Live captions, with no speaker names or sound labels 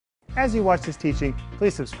As you watch this teaching,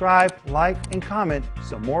 please subscribe, like, and comment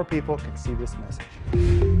so more people can see this message.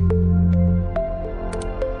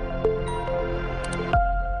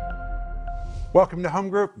 Welcome to Home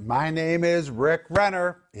Group. My name is Rick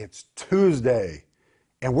Renner. It's Tuesday,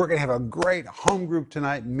 and we're going to have a great home group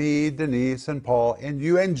tonight. Me, Denise, and Paul, and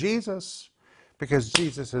you and Jesus, because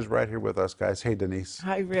Jesus is right here with us, guys. Hey, Denise.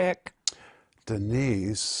 Hi, Rick.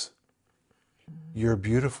 Denise, you're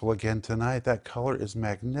beautiful again tonight. That color is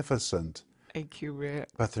magnificent. Thank you, Rick.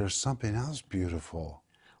 But there's something else beautiful.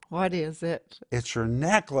 What is it? It's your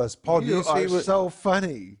necklace. Paul, do you see are what... so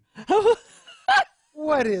funny.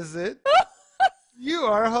 What is it? You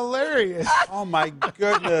are hilarious. Oh, my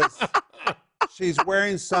goodness. She's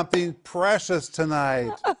wearing something precious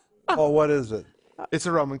tonight. Oh, what is it? It's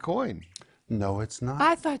a Roman coin. No, it's not.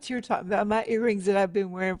 I thought you were talking about my earrings that I've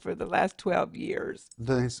been wearing for the last 12 years.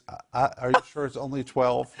 Denise, are you sure it's only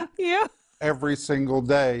 12? Yeah. Every single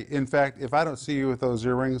day. In fact, if I don't see you with those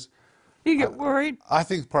earrings, You get worried? I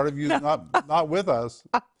think part of you is not with us.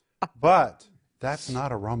 But that's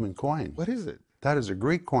not a Roman coin. What is it? That is a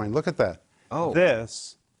Greek coin. Look at that. Oh.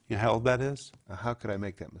 This, you know how old that is? How could I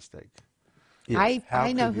make that mistake? Yes.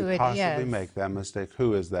 I know who it How could you possibly is. make that mistake?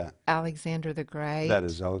 Who is that? Alexander the Great. That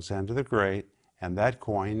is Alexander the Great, and that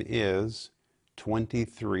coin is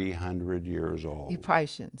 2,300 years old. You probably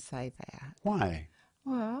shouldn't say that. Why?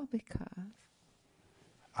 Well, because.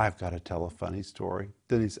 I've got to tell a funny story.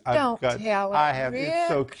 Denise, Don't tell it, I have. It's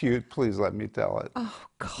so Rick. cute. Please let me tell it. Oh,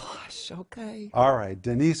 gosh, okay. All right.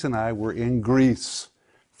 Denise and I were in Greece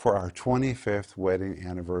for our 25th wedding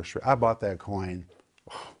anniversary. I bought that coin,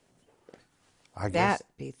 I guess, That'd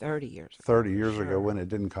be 30 years ago. 30 years ago when it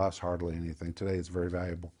didn't cost hardly anything. Today it's very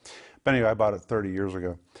valuable. But anyway, I bought it 30 years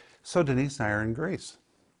ago. So Denise and I are in Greece,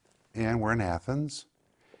 and we're in Athens,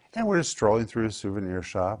 and we're just strolling through a souvenir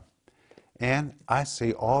shop, and I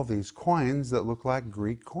see all these coins that look like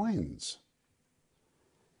Greek coins.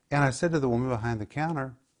 And I said to the woman behind the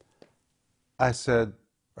counter, I said,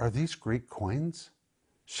 "Are these Greek coins?"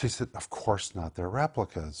 She said, "Of course not, they're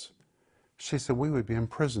replicas." She said, "We would be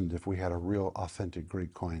imprisoned if we had a real, authentic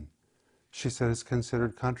Greek coin." She said, "It's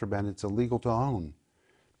considered contraband. It's illegal to own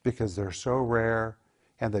because they're so rare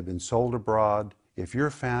and they've been sold abroad. If you're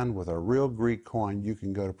found with a real Greek coin, you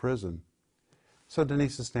can go to prison." So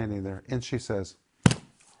Denise is standing there and she says,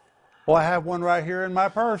 "Well, I have one right here in my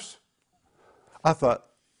purse." I thought,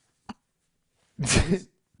 Did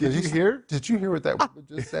you hear? Did you hear what that woman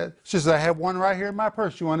just said? She said, "I have one right here in my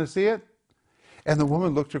purse. You want to see it?" And the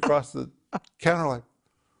woman looked across the counter like,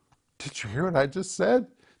 "Did you hear what I just said?"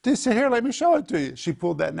 She said, "Here, let me show it to you." She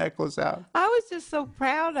pulled that necklace out. I was just so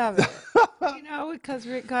proud of it, because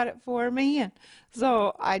Rick got it for me. And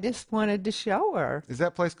so I just wanted to show her. Is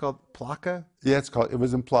that place called Plaka? Yeah, it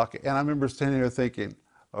was in Plaka. And I remember standing there thinking,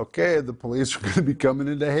 okay, the police are going to be coming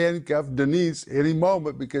in to handcuff Denise any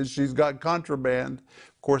moment because she's got contraband.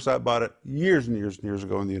 Of course, I bought it years and years and years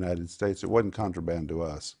ago in the United States. It wasn't contraband to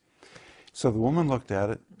us. So the woman looked at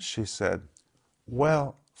it. She said,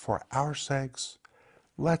 "Well, for our sakes,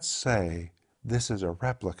 let's say this is a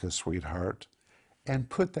replica, sweetheart, and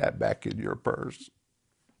put that back in your purse."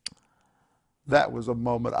 That was a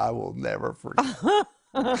moment I will never forget.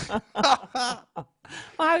 I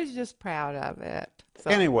was just proud of it. So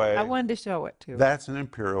Anyway, I wanted to show it to her. That's an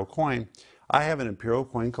imperial coin. I have an imperial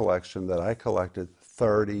coin collection that I collected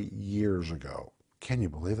 30 years ago. Can you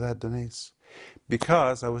believe that, Denise?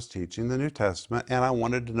 Because I was teaching the New Testament and I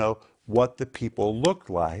wanted to know what the people looked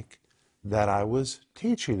like that I was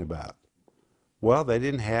teaching about. Well, they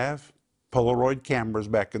didn't have Polaroid cameras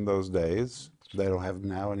back in those days. They don't have them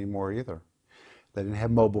now anymore either. They didn't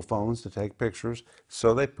have mobile phones to take pictures,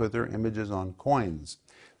 so they put their images on coins.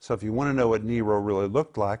 So if you want to know what Nero really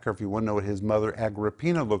looked like, or if you want to know what his mother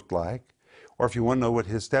Agrippina looked like, or if you want to know what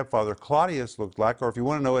his stepfather Claudius looked like, or if you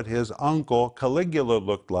want to know what his uncle Caligula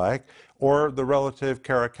looked like, or the relative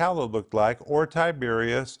Caracalla looked like, or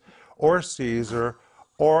Tiberius, or Caesar,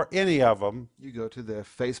 or any of them, You go to the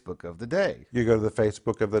Facebook of the day. you go to the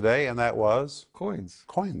Facebook of the day, and that was Coins.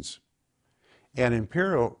 coins. And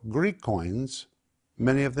imperial Greek coins,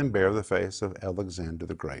 many of them bear the face of Alexander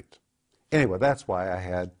the Great. Anyway, that's why I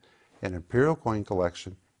had an imperial coin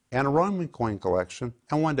collection and a Roman coin collection.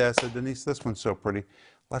 And one day I said, "Denise, this one's so pretty.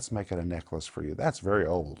 Let's make it a necklace for you." That's very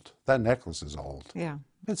old. That necklace is old. Yeah.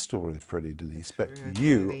 It's still really pretty, Denise. But Very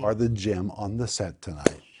you pretty. are the gem on the set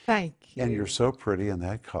tonight. Thank you. And you're so pretty in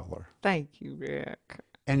that color. Thank you, Rick.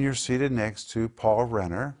 And you're seated next to Paul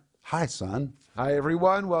Renner. Hi, son. Hi,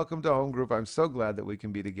 everyone. Welcome to Home Group. I'm so glad that we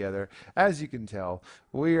can be together. As you can tell,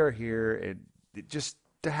 we are here just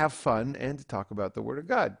to have fun and to talk about the Word of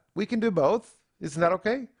God. We can do both. Isn't that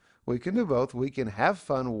okay? We can do both. We can have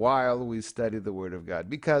fun while we study the Word of God,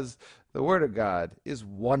 because the Word of God is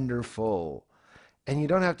wonderful. And you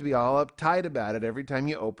don't have to be all uptight about it every time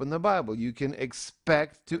you open the Bible. You can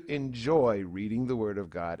expect to enjoy reading the Word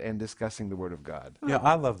of God and discussing the Word of God. Yeah,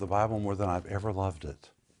 I love the Bible more than I've ever loved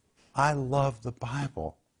it. I love the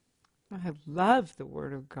Bible. I love the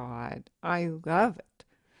Word of God. I love it.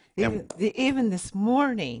 Even, And- even this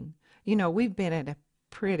morning, you know, we've been at a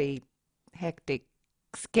pretty hectic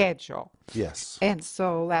schedule. Yes. And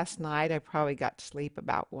so last night I probably got to sleep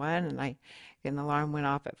about 1 and the alarm went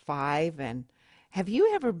off at 5. And have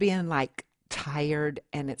you ever been like tired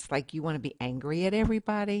and it's like you want to be angry at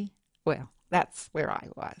everybody? Well, that's where I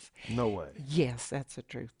was. No way. Yes, that's the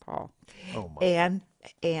truth, Paul. Oh, my.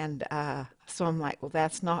 And so I'm like, well,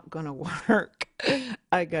 that's not going to work.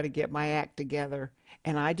 I got to get my act together.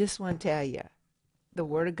 And I just want to tell you, the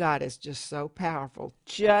Word of God is just so powerful,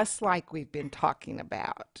 just like we've been talking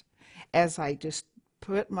about. As I just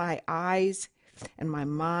put my eyes and my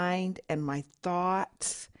mind and my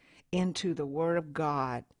thoughts into the Word of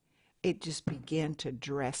God, it just began to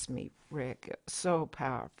dress me, Rick. So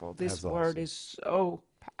powerful. This That's Word awesome. is so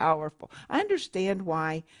powerful. I understand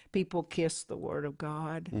why people kiss the Word of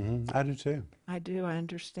God. I do too. I do. I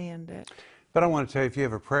understand it. But I want to tell you, if you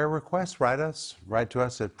have a prayer request, write to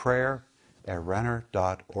us at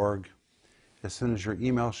prayer@renner.org. As soon as your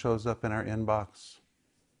email shows up in our inbox,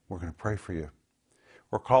 we're going to pray for you.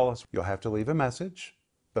 Or call us. You'll have to leave a message,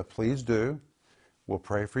 but please do. We'll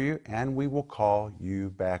pray for you, and we will call you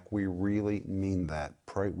back. We really mean that.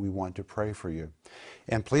 We want to pray for you.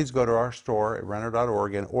 And please go to our store at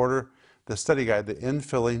renner.org and order the study guide, The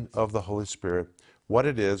Infilling of the Holy Spirit, what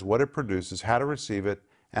it is, what it produces, how to receive it,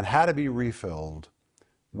 and how to be refilled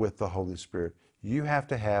with the Holy Spirit. You have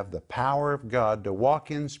to have the power of God to walk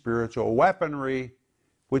in spiritual weaponry,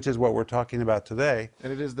 which is what we're talking about today.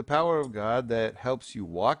 And it is the power of God that helps you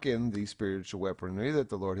walk in the spiritual weaponry that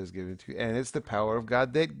the Lord has given to you. And it's the power of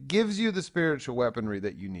God that gives you the spiritual weaponry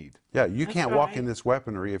that you need. Yeah, you That's can't walk right. in this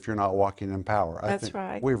weaponry if you're not walking in power. I That's think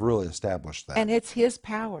right. we've really established that. And it's His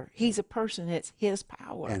power. He's a person. It's His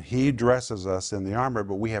power. And He dresses us in the armor,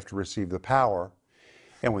 but we have to receive the power.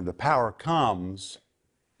 And when the power comes,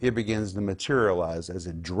 it begins to materialize as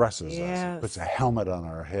it dresses us. Yes. It puts a helmet on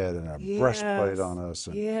our head and a breastplate on us,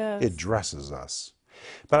 and Yes. it dresses us.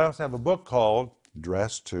 But I also have a book called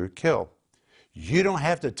Dress to Kill. You don't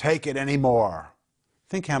have to take it anymore.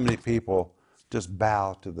 Think how many people just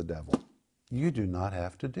bow to the devil. You do not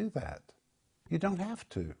have to do that. You don't have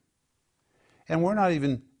to. And we're not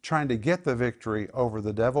even trying to get the victory over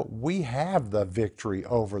the devil. We have the victory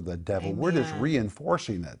over the devil. We're just Amen.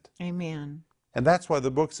 reinforcing it. Amen. And that's why the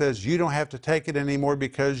book says you don't have to take it anymore,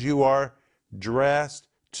 because you are dressed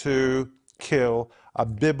to kill, a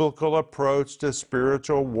biblical approach to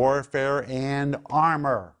spiritual warfare and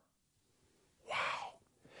armor. Wow.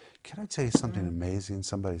 Can I tell you something amazing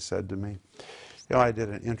somebody said to me? You know, I did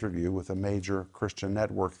an interview with a major Christian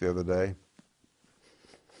network the other day.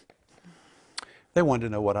 They wanted to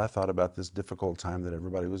know what I thought about this difficult time that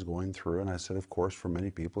everybody was going through. And I said, of course, for many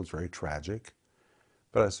people, it's very tragic.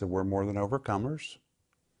 But I said, we're more than overcomers.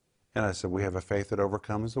 And I said, we have a faith that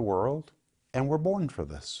overcomes the world, and we're born for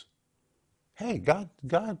this. Hey, God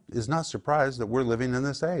is not surprised that we're living in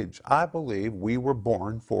this age. I believe we were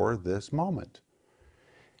born for this moment.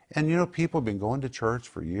 And you know, people have been going to church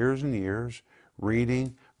for years and years,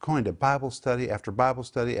 reading, going to Bible study after Bible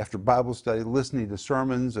study after Bible study, listening to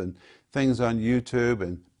sermons and things on YouTube,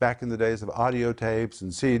 and back in the days of audio tapes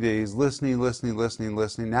and CDs, listening.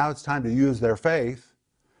 Now it's time to use their faith.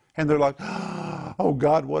 And they're like, oh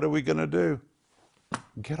God, what are we going to do?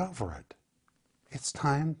 Get over it. It's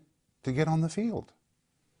time to get on the field.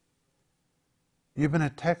 You've been a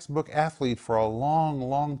textbook athlete for a long,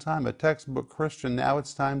 long time, a textbook Christian. Now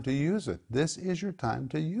it's time to use it. This is your time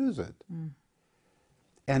to use it.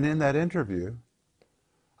 And in that interview,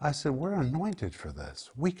 I said, we're anointed for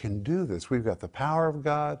this. We can do this. We've got the power of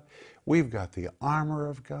God. We've got the armor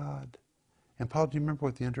of God. And Paul, do you remember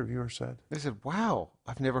what the interviewer said? They said, wow,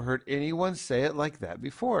 I've never heard anyone say it like that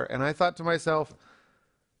before. And I thought to myself,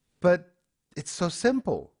 but it's so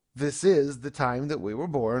simple. This is the time that we were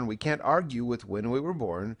born. We can't argue with when we were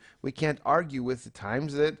born. We can't argue with the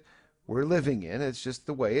times that we're living in. It's just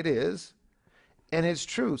the way it is. And it's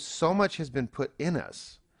true. So much has been put in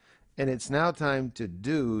us. And it's now time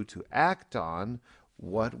to act on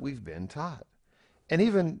what we've been taught. And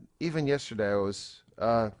even yesterday I was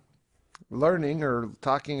learning or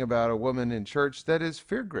talking about a woman in church that is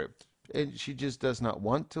fear-gripped. And she just does not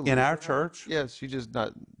want to leave. In our her house. church? Yes,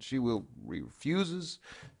 she refuses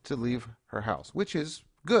to leave her house, which is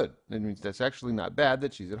good. It means that's actually not bad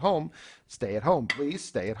that she's at home. Stay at home. Please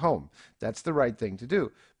stay at home. That's the right thing to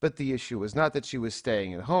do. But the issue was not that she was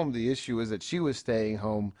staying at home. The issue was that she was staying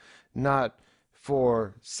home not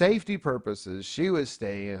for safety purposes. She was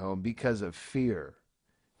staying at home because of fear.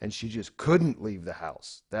 And she just couldn't leave the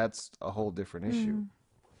house. That's a whole different issue.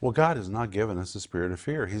 Well, God has not given us a spirit of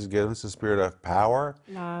fear. He's given us a spirit of power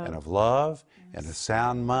and of love and a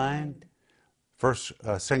sound mind. First,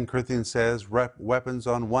 2 Corinthians says, weapons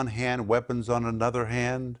on one hand, weapons on another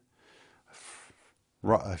hand.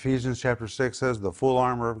 Ephesians chapter 6 says, the full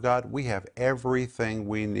armor of God. We have everything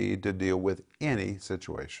we need to deal with any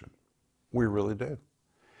situation. We really do.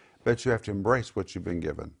 But you have to embrace what you've been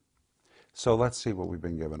given. So let's see what we've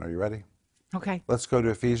been given. Are you ready? Okay. Let's go to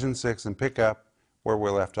Ephesians 6 and pick up where we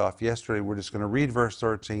left off yesterday. We're just going to read verse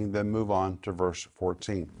 13, then move on to verse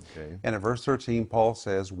 14. Okay. And in verse 13, Paul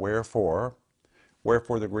says, wherefore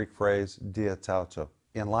the Greek phrase, diatauto,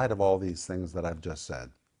 in light of all these things that I've just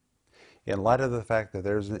said, in light of the fact that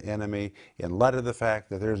there's an enemy, in light of the fact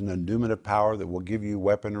that there's an endowment of power that will give you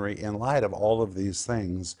weaponry, in light of all of these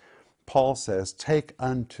things, Paul says, take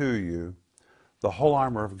unto you the whole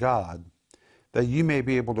armor of God, that you may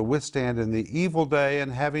be able to withstand in the evil day,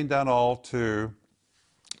 and having done all to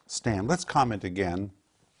stand. Let's comment again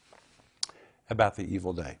about the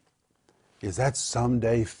evil day. Is that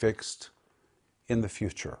someday fixed in the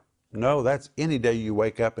future? No, that's any day you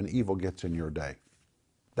wake up and evil gets in your day.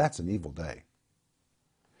 That's an evil day.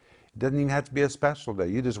 It doesn't even have to be a special day.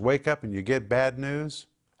 You just wake up and you get bad news.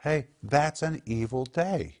 Hey, that's an evil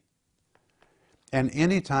day. And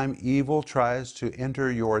anytime evil tries to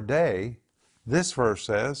enter your day, this verse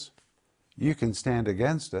says, you can stand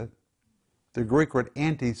against it. The Greek word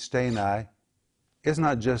anti-steni is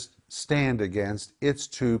not just stand against, it's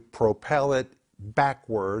to propel it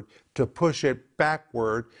backward, to push it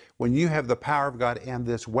backward. When you have the power of God and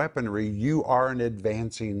this weaponry, you are an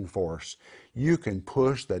advancing force. You can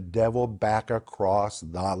push the devil back across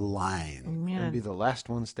the line. Amen. And be the last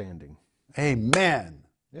one standing. Amen.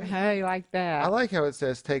 How you like that? I like how it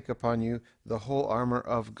says, take upon you the whole armor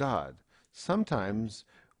of God. Sometimes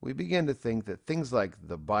we begin to think that things like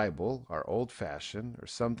the Bible are old-fashioned, or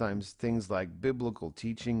sometimes things like biblical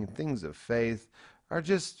teaching, things of faith, are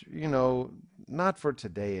just, not for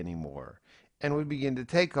today anymore. And we begin to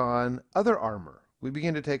take on other armor. We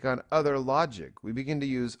begin to take on other logic. We begin to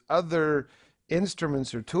use other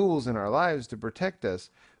instruments or tools in our lives to protect us.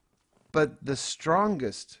 But the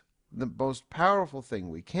strongest, the most powerful thing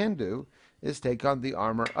we can do is take on the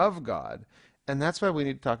armor of God. And that's why we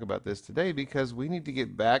need to talk about this today, because we need to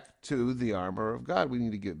get back to the armor of God. We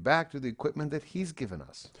need to get back to the equipment that He's given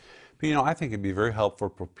us. But I think it'd be very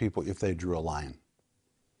helpful for people if they drew a line.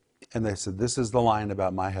 And they said, this is the line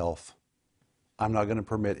about my health. I'm not going to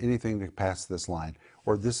permit anything to pass this line.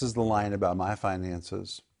 Or this is the line about my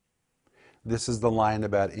finances. This is the line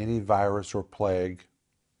about any virus or plague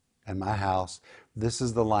in my house. This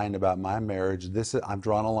is the line about my marriage. I'm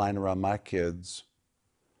drawing a line around my kids.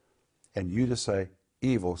 And you just say,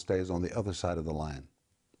 evil stays on the other side of the line.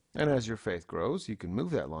 And as your faith grows, you can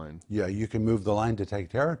move that line. Yeah, you can move the line to take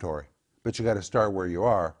territory. But you got to start where you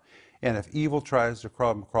are. And if evil tries to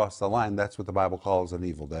come across the line, that's what the Bible calls an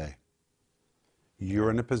evil day. You're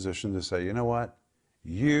in a position to say, you know what?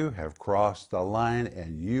 You have crossed the line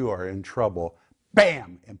and you are in trouble.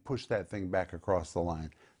 Bam! And push that thing back across the line.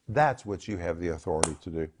 That's what you have the authority to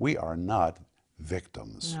do. We are not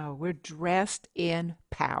victims. No, we're dressed in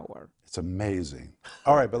power. It's amazing.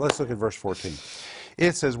 All right, but let's look at verse 14.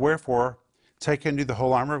 It says, wherefore, take unto you the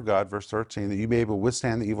whole armor of God, verse 13, that you may be able to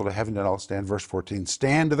withstand the evil to heaven and all stand. Verse 14,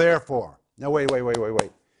 stand therefore. Now, wait.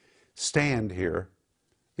 Stand here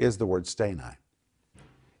is the word steni.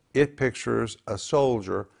 It pictures a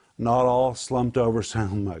soldier not all slumped over saying,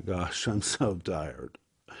 oh my gosh, I'm so tired.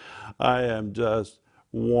 I am just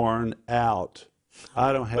worn out.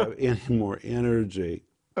 I don't have any more energy.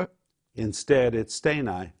 Instead, it's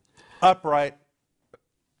steni. Upright,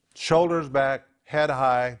 shoulders back, head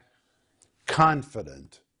high,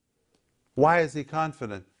 confident. Why is he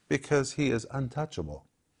confident? Because he is untouchable.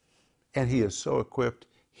 And he is so equipped,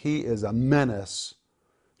 he is a menace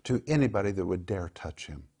to anybody that would dare touch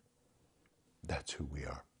him. That's who we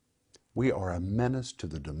are. We are a menace to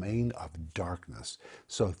the domain of darkness.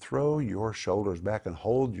 So throw your shoulders back and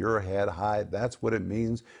hold your head high. That's what it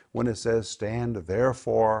means when it says, stand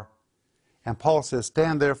therefore. And Paul says,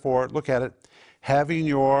 stand therefore, look at it, having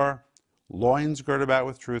your loins girded about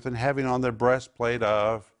with truth and having on the breastplate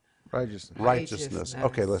of righteousness.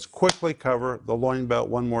 Okay, let's quickly cover the loin belt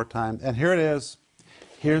one more time. And here it is.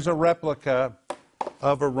 Here's a replica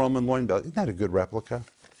of a Roman loin belt. Isn't that a good replica?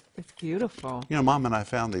 It's beautiful. You know, Mom and I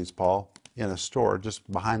found these, Paul, in a store just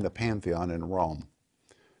behind the Pantheon in Rome.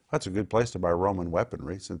 That's a good place to buy Roman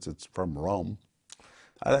weaponry since it's from Rome.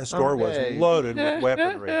 That store was Someday. loaded with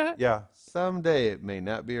weaponry. Yeah. Someday it may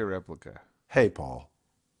not be a replica. Hey, Paul.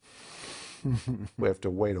 We have to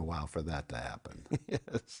wait a while for that to happen.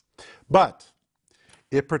 Yes. But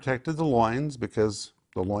it protected the loins because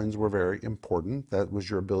the loins were very important. That was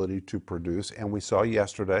your ability to produce. And we saw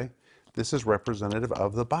yesterday, this is representative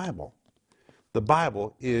of the Bible. The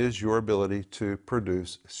Bible is your ability to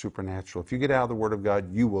produce supernatural. If you get out of the Word of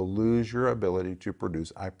God, you will lose your ability to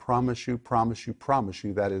produce. I promise you, promise you, promise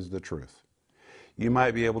you, that is the truth. You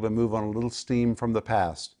might be able to move on a little steam from the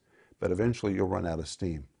past, but eventually you'll run out of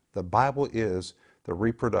steam. The Bible is the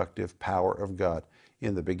reproductive power of God.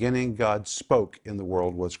 In the beginning, God spoke and the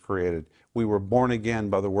world was created. We were born again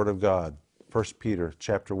by the Word of God. 1 Peter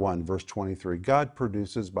chapter 1, verse 23. God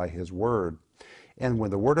produces by His Word. And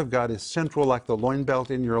when the Word of God is central like the loin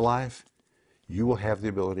belt in your life, you will have the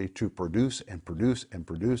ability to produce and produce and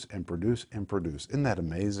produce and produce and produce. Isn't that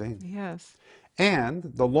amazing? Yes. And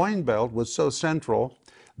the loin belt was so central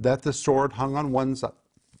that the sword hung on one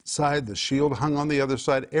side, the shield hung on the other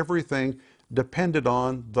side. Everything depended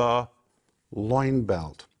on the loin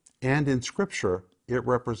belt. And in Scripture, it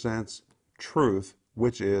represents truth,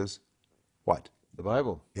 which is what? The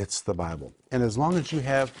Bible. It's the Bible. And as long as you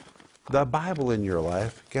have the Bible in your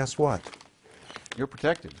life, guess what? You're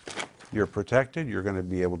protected. You're protected. You're going to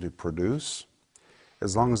be able to produce.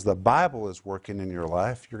 As long as the Bible is working in your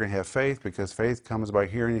life, you're going to have faith because faith comes by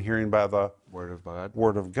hearing and hearing by the Word of God.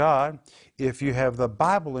 Word of God. If you have the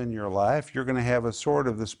Bible in your life, you're going to have a sword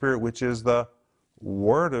of the Spirit, which is the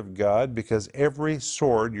Word of God, because every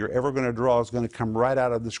sword you're ever going to draw is going to come right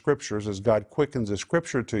out of the Scriptures as God quickens the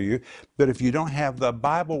Scripture to you. But if you don't have the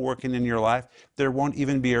Bible working in your life, there won't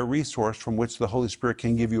even be a resource from which the Holy Spirit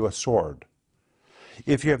can give you a sword.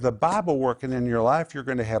 If you have the Bible working in your life, you're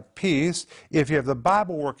going to have peace. If you have the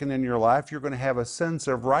Bible working in your life, you're going to have a sense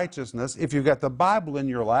of righteousness. If you've got the Bible in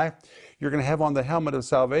your life, you're going to have on the helmet of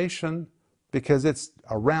salvation because it's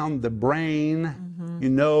around the brain. Mm-hmm. You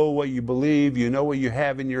know what you believe. You know what you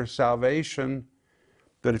have in your salvation.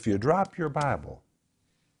 But if you drop your Bible,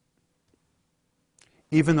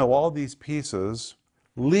 even though all these pieces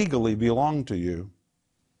legally belong to you,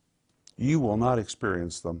 you will not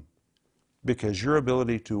experience them, because your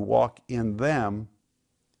ability to walk in them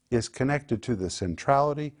is connected to the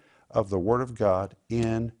centrality of the Word of God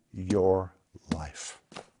in your life.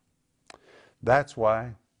 That's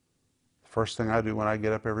why the first thing I do when I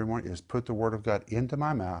get up every morning is put the Word of God into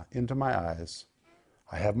my mouth, into my eyes.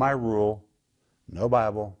 I have my rule: no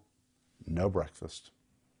Bible, no breakfast.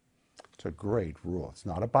 It's a great rule. It's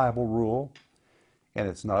not a Bible rule, and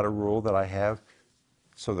it's not a rule that I have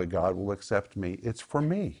so that God will accept me. It's for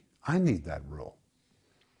me. I need that rule.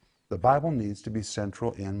 The Bible needs to be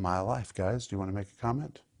central in my life. Guys, do you want to make a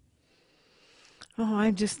comment? Oh,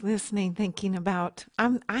 I'm just listening, thinking about,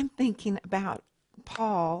 I'm thinking about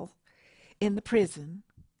Paul in the prison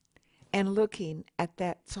and looking at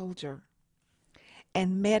that soldier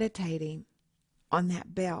and meditating on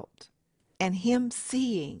that belt and him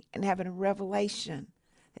seeing and having a revelation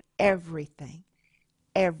that everything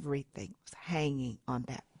was hanging on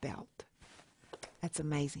that belt. That's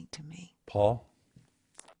amazing to me. Paul?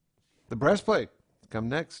 The breastplate. Come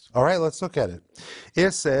next. All right, let's look at it.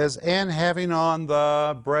 It says, and having on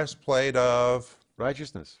the breastplate of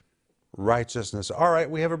Righteousness. righteousness. All right,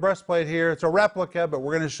 we have a breastplate here. It's a replica, but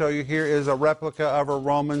we're going to show you here is a replica of a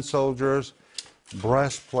Roman soldier's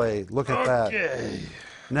breastplate. Look at that.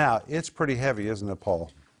 Now, it's pretty heavy, isn't it,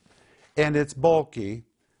 Paul? And it's bulky,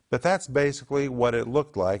 but that's basically what it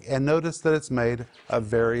looked like. And notice that it's made of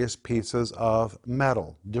various pieces of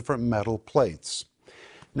metal, different metal plates.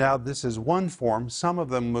 Now, this is one form. Some of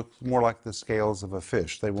them look more like the scales of a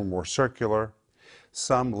fish. They were more circular.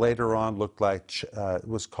 Some later on looked like, it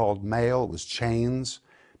was called mail, it was chains.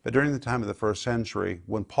 But during the time of the first century,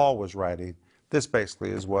 when Paul was writing, this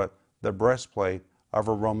basically is what the breastplate of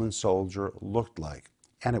a Roman soldier looked like.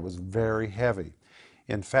 And it was very heavy.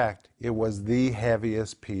 In fact, it was the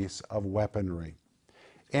heaviest piece of weaponry.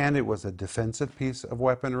 And it was a defensive piece of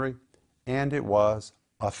weaponry, and it was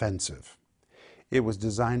offensive. It was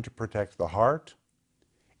designed to protect the heart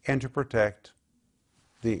and to protect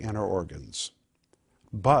the inner organs.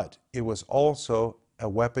 But it was also a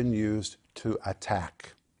weapon used to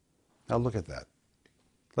attack. Now look at that.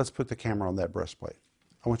 Let's put the camera on that breastplate.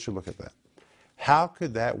 I want you to look at that. How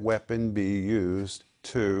could that weapon be used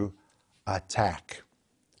to attack?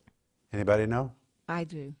 Anybody know? I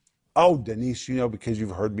do. Oh, Denise, you know because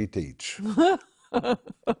you've heard me teach.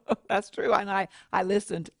 That's true. And I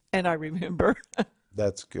listened And I remember.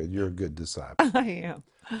 That's good. You're a good disciple. I am.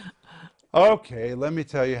 Okay, let me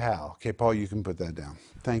tell you how. Okay, Paul, you can put that down.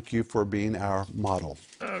 Thank you for being our model.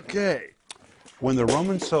 Okay. When the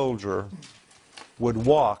Roman soldier would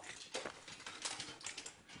walk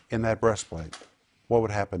in that breastplate, what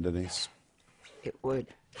would happen, Denise? It would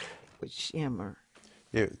shimmer.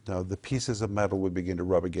 No, the pieces of metal would begin to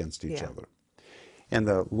rub against each Yeah. other. And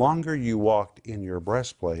the longer you walked in your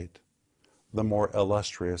breastplate, the more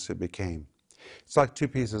illustrious it became. It's like two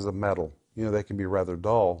pieces of metal. You know, they can be rather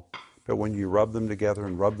dull, but when you rub them together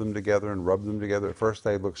and rub them together and rub them together, at first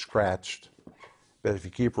they look scratched. But if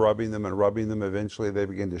you keep rubbing them and rubbing them, eventually they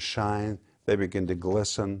begin to shine, they begin to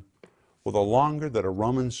glisten. Well, the longer that a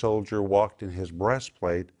Roman soldier walked in his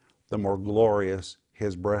breastplate, the more glorious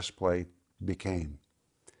his breastplate became.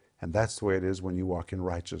 And that's the way it is when you walk in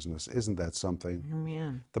righteousness. Isn't that something?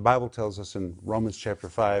 Amen. The Bible tells us in Romans chapter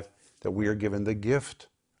 5 that we are given the gift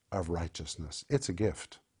of righteousness. It's a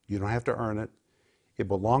gift. You don't have to earn it. It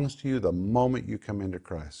belongs to you the moment you come into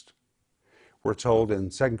Christ. We're told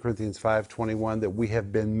in 2 Corinthians 5:21 that we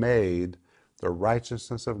have been made the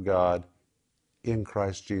righteousness of God in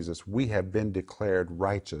Christ Jesus. We have been declared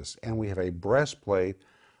righteous, and we have a breastplate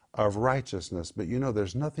of righteousness. But you know,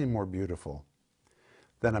 there's nothing more beautiful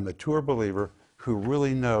than a mature believer who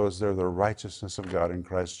really knows they're the righteousness of God in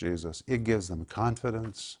Christ Jesus. It gives them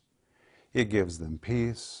confidence. It gives them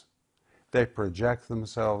peace. They project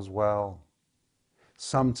themselves well.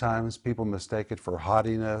 Sometimes people mistake it for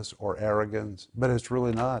haughtiness or arrogance, but it's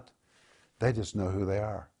really not. They just know who they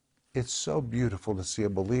are. It's so beautiful to see a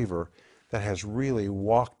believer that has really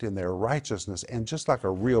walked in their righteousness, and just like a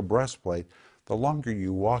real breastplate, the longer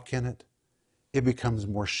you walk in it, it becomes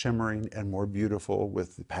more shimmering and more beautiful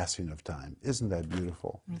with the passing of time. Isn't that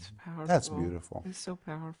beautiful? It's powerful. That's beautiful. It's so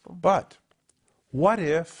powerful. But what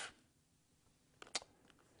if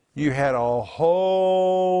you had a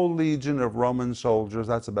whole legion of Roman soldiers,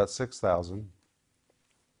 that's about 6,000.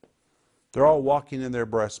 They're all walking in their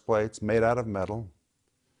breastplates made out of metal,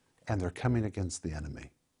 and they're coming against the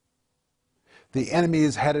enemy. The enemy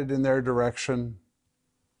is headed in their direction,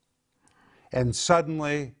 and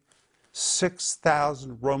suddenly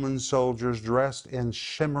 6,000 Roman soldiers dressed in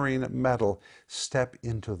shimmering metal step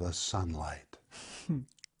into the sunlight.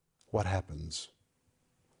 What happens?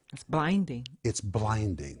 It's blinding. It's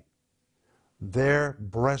blinding. Their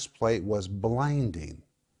breastplate was blinding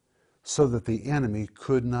so that the enemy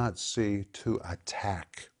could not see to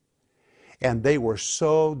attack. And they were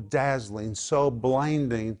so dazzling, so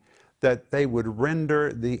blinding, that they would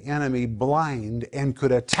render the enemy blind and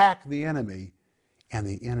could attack the enemy, and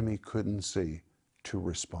the enemy couldn't see to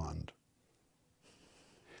respond.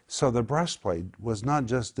 So the breastplate was not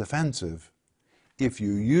just defensive. If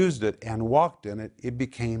you used it and walked in it, it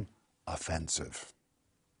became offensive.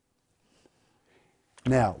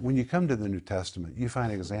 Now, when you come to the New Testament, you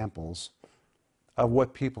find examples of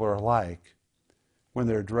what people are like when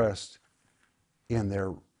they're dressed in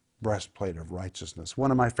their breastplate of righteousness.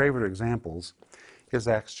 One of my favorite examples is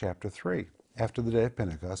Acts chapter 3. After the day of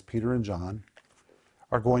Pentecost, Peter and John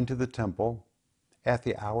are going to the temple at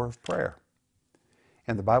the hour of prayer.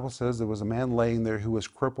 And the Bible says there was a man laying there who was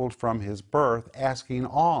crippled from his birth, asking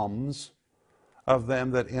alms of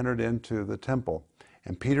them that entered into the temple.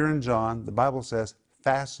 And Peter and John, the Bible says,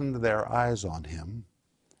 fastened their eyes on him.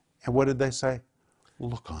 And what did they say?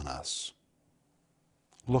 Look on us.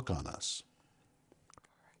 Look on us.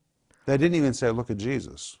 They didn't even say, look at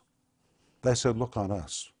Jesus. They said, look on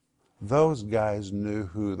us. Those guys knew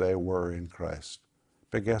who they were in Christ.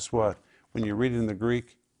 But guess what? When you read it in the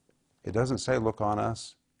Greek, it doesn't say look on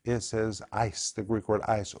us. It says eis, the Greek word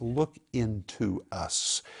eis. Look into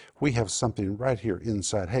us. We have something right here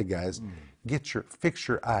inside. Hey guys, fix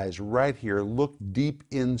your eyes right here. Look deep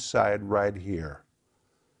inside right here.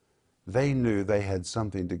 They knew they had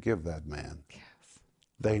something to give that man. Yes.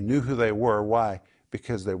 They knew who they were. Why?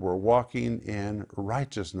 Because they were walking in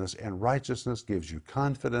righteousness, and righteousness gives you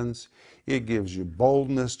confidence. It gives you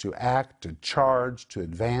boldness to act, to charge, to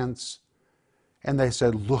advance. And they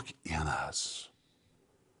said, look in us.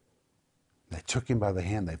 They took him by the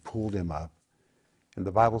hand, they pulled him up. And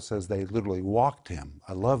the Bible says they literally walked him.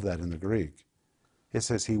 I love that in the Greek. It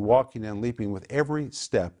says he walking and leaping with every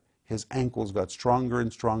step. His ankles got stronger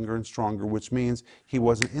and stronger and stronger, which means he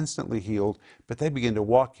wasn't instantly healed, but they began to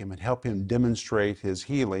walk him and help him demonstrate his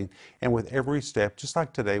healing. And with every step, just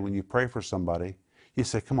like today when you pray for somebody, you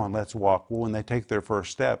say, come on, let's walk. Well, when they take their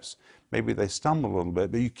first steps, maybe they stumble a little bit,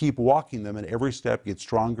 but you keep walking them, and every step gets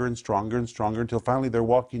stronger and stronger and stronger until finally they're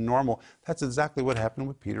walking normal. That's exactly what happened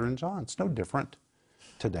with Peter and John. It's no different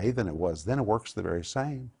today than it was then. It works the very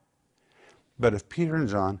same. But if Peter and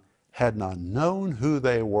John had not known who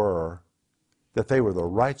they were, that they were the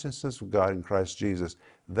righteousness of God in Christ Jesus,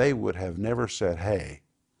 they would have never said, hey,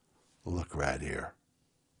 look right here.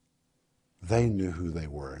 They knew who they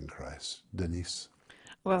were in Christ. Denise?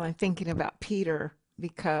 Well, I'm thinking about Peter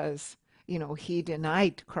because, he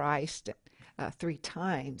denied Christ 3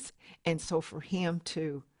 times. And so for him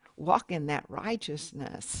to walk in that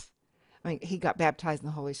righteousness, I mean, he got baptized in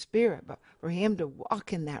the Holy Spirit, but for him to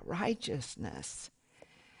walk in that righteousness,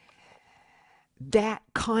 that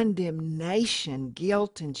condemnation,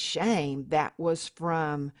 guilt, and shame that was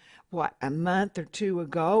from, a month or 2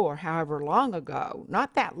 ago or however long ago,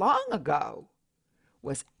 not that long ago,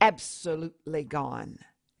 was absolutely gone.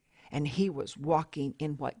 And he was walking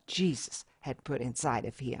in what Jesus had put inside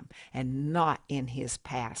of him and not in his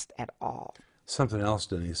past at all. Something else,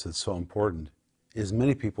 Denise, that's so important is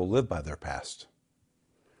many people live by their past.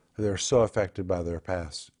 They're so affected by their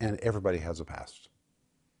past, and everybody has a past.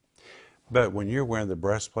 But when you're wearing the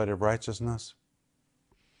breastplate of righteousness,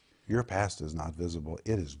 your past is not visible.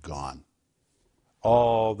 It is gone.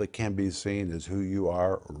 All that can be seen is who you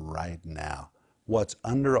are right now. What's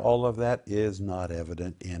under all of that is not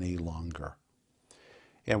evident any longer.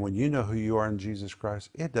 And when you know who you are in Jesus Christ,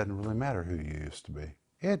 it doesn't really matter who you used to be.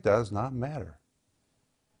 It does not matter.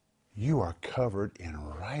 You are covered in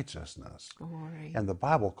righteousness. Glory. And the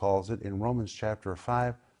Bible calls it in Romans chapter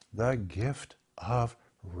 5, the gift of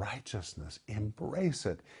righteousness. Embrace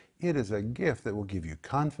it. It is a gift that will give you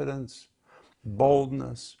confidence,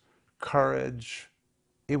 boldness, courage.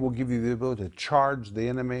 It will give you the ability to charge the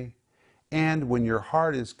enemy. And when your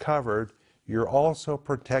heart is covered, you're also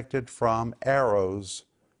protected from arrows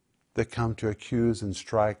that come to accuse and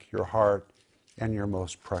strike your heart and your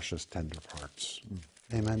most precious tender parts.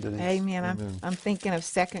 Amen, Denise? Amen. Amen. I'm thinking of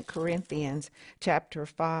 2 Corinthians chapter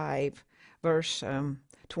 5, verse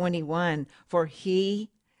 21. For he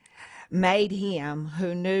made him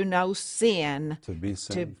who knew no sin To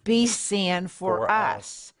be sin for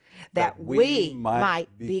us, that we might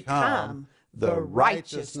become the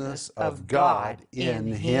righteousness of God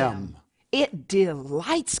in him. It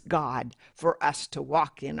delights God for us to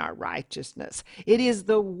walk in our righteousness. It is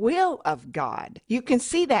the will of God. You can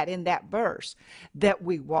see that in that verse, that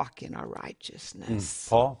we walk in our righteousness.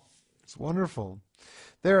 Paul? It's wonderful.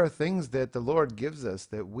 There are things that the Lord gives us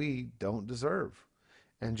that we don't deserve.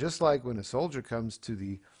 And just like when a soldier comes to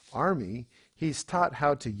the army, he's taught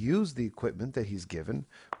how to use the equipment that he's given,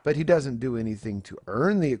 but he doesn't do anything to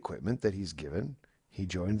earn the equipment that he's given. He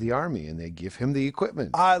joined the army and they give him the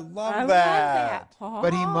equipment. I love that. Paul.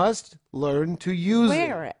 But he must learn to use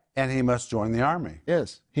Wear it. And he must join the army.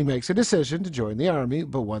 Yes. He makes a decision to join the army,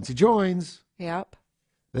 but once he joins, Yep.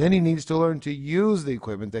 then he needs to learn to use the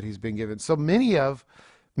equipment that he's been given. So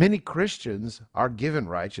many Christians are given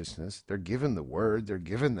righteousness. They're given the word. They're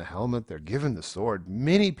given the helmet. They're given the sword.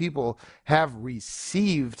 Many people have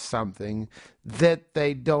received something that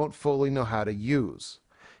they don't fully know how to use.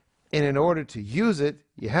 And in order to use it,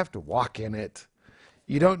 you have to walk in it.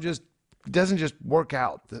 It doesn't just work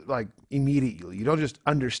out like immediately. You don't just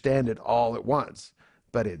understand it all at once.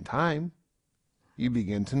 But in time, you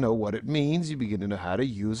begin to know what it means. You begin to know how to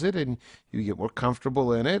use it, and you get more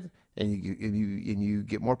comfortable in it, and you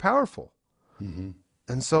get more powerful. Mm-hmm.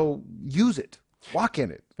 And so use it. Walk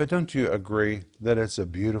in it. But don't you agree that it's a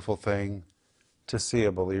beautiful thing to see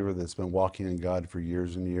a believer that's been walking in God for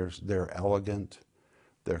years and years? They're elegant.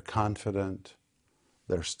 They're confident,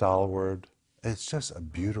 they're stalwart. It's just a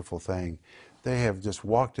beautiful thing. They have just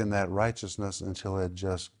walked in that righteousness until it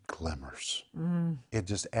just glimmers. It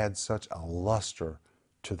just adds such a luster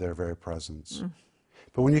to their very presence.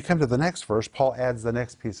 But when you come to the next verse, Paul adds the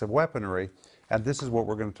next piece of weaponry, and this is what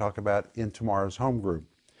we're going to talk about in tomorrow's home group.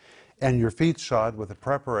 And your feet shod with the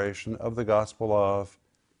preparation of the gospel of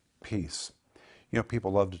peace. You know,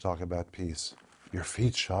 people love to talk about peace. Your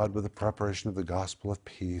feet shod with the preparation of the gospel of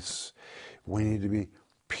peace. We need to be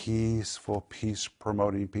peaceful,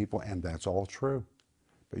 peace-promoting people, and that's all true.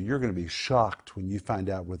 But you're going to be shocked when you find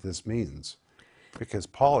out what this means, because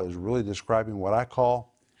Paul is really describing what I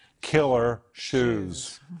call killer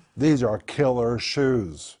shoes. These are killer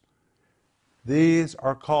shoes. These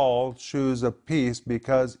are called shoes of peace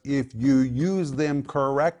because if you use them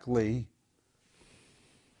correctly,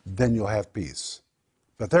 then you'll have peace.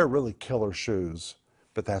 But they're really killer shoes.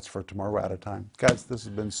 But that's for tomorrow. We're out of time. Guys, this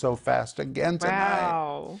has been so fast again tonight.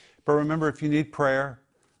 Wow. But remember, if you need prayer,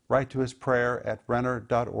 write to us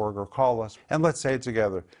prayer@renner.org or call us. And let's say it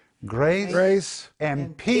together. Grace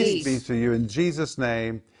and peace be to you in Jesus'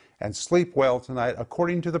 name. And sleep well tonight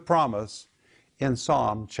according to the promise in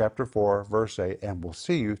Psalm chapter 4, verse 8. And we'll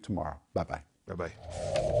see you tomorrow. Bye-bye.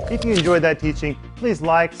 Bye-bye. If you enjoyed that teaching, please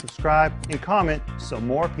like, subscribe, and comment so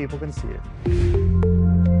more people can see it.